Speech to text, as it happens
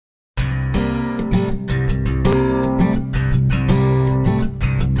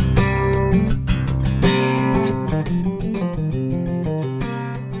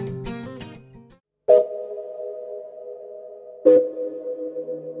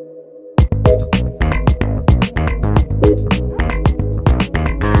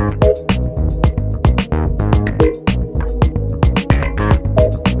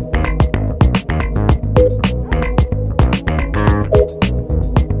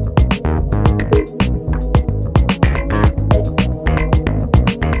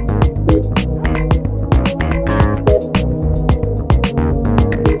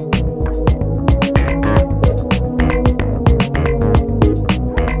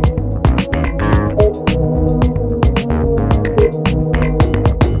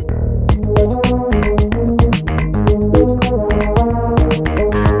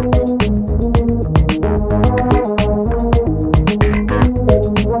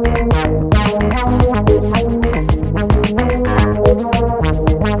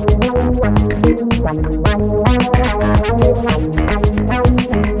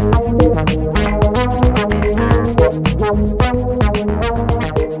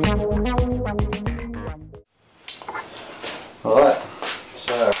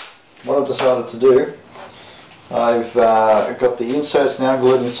I've got the inserts now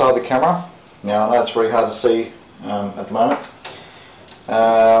glued inside the camera. Now I know it's very hard to see at the moment.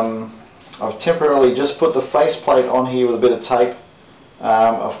 I've temporarily just put the faceplate on here with a bit of tape.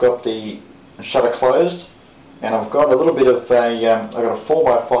 I've got the shutter closed, and I've got a little bit of I've got a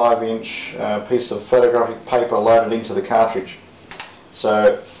 4x5 inch piece of photographic paper loaded into the cartridge.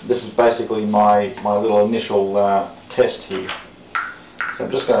 So this is basically my little initial test here. So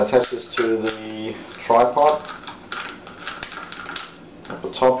I'm just going to attach this to the tripod at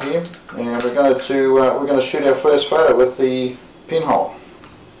the top here, and we're going to shoot our first photo with the pinhole.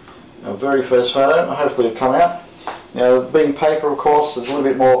 Our very first photo. Hopefully it'll come out. Now, being paper, of course, is a little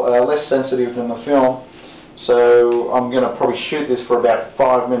bit more less sensitive than the film, so I'm going to probably shoot this for about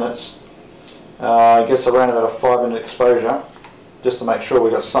 5 minutes. I guess around about a 5-minute exposure, just to make sure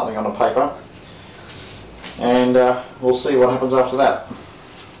we've got something on the paper, and we'll see what happens after that.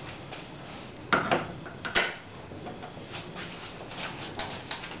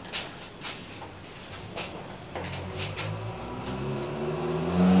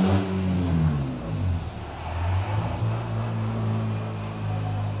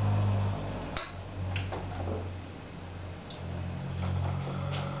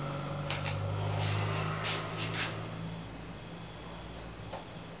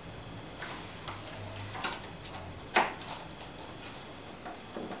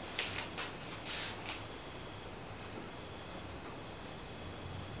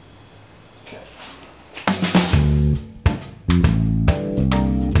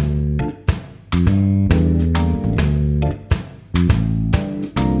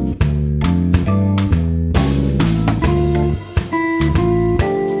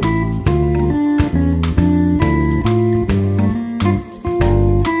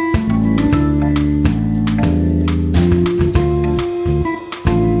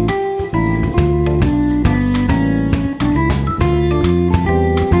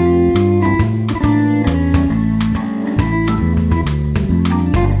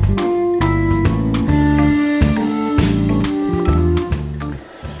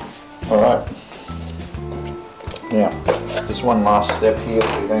 Alright, now just one last step here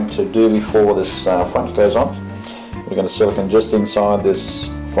that we're going to do before this front goes on. We're going to silicone just inside this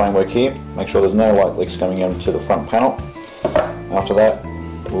framework here, make sure there's no light leaks coming into the front panel. After that,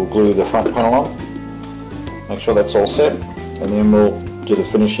 we'll glue the front panel on, make sure that's all set, and then we'll do the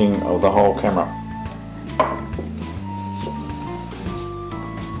finishing of the whole camera.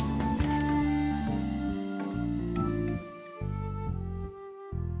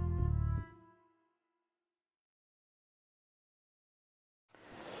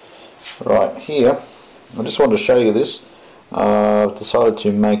 Right, here, I just wanted to show you this. I've decided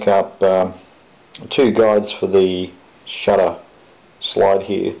to make up 2 guides for the shutter slide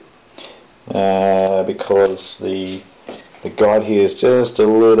here, because the guide here is just a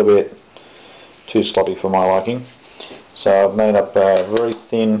little bit too sloppy for my liking. So I've made up a very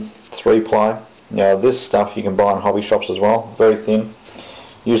thin 3-ply. Now this stuff you can buy in hobby shops as well, very thin,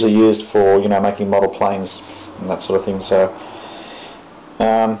 usually used for, you know, making model planes and that sort of thing. So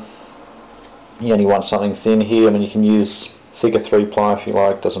you only want something thin here. I mean, you can use thicker 3-ply if you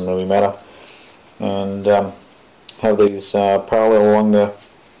like, doesn't really matter. And have these parallel along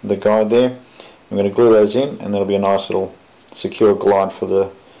the guide there. I'm going to glue those in, and that'll be a nice little secure glide for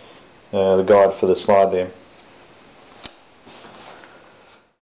the guide for the slide there.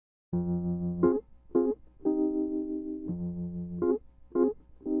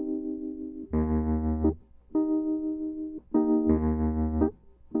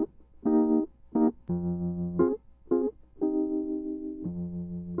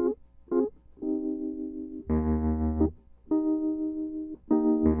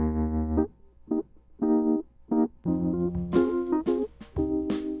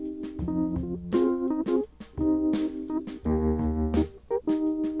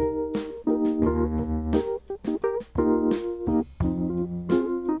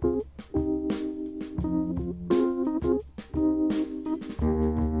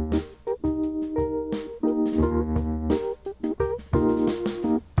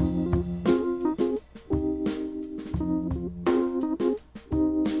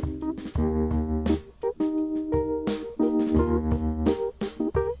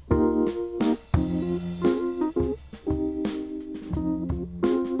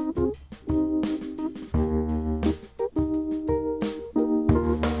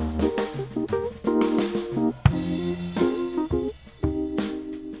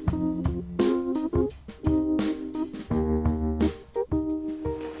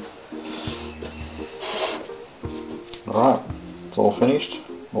 Alright, it's all finished,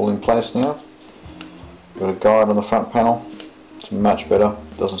 all in place now. got a guide on the front panel. It's much better,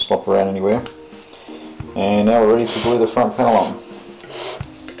 doesn't slop around anywhere. And now we're ready to glue the front panel on.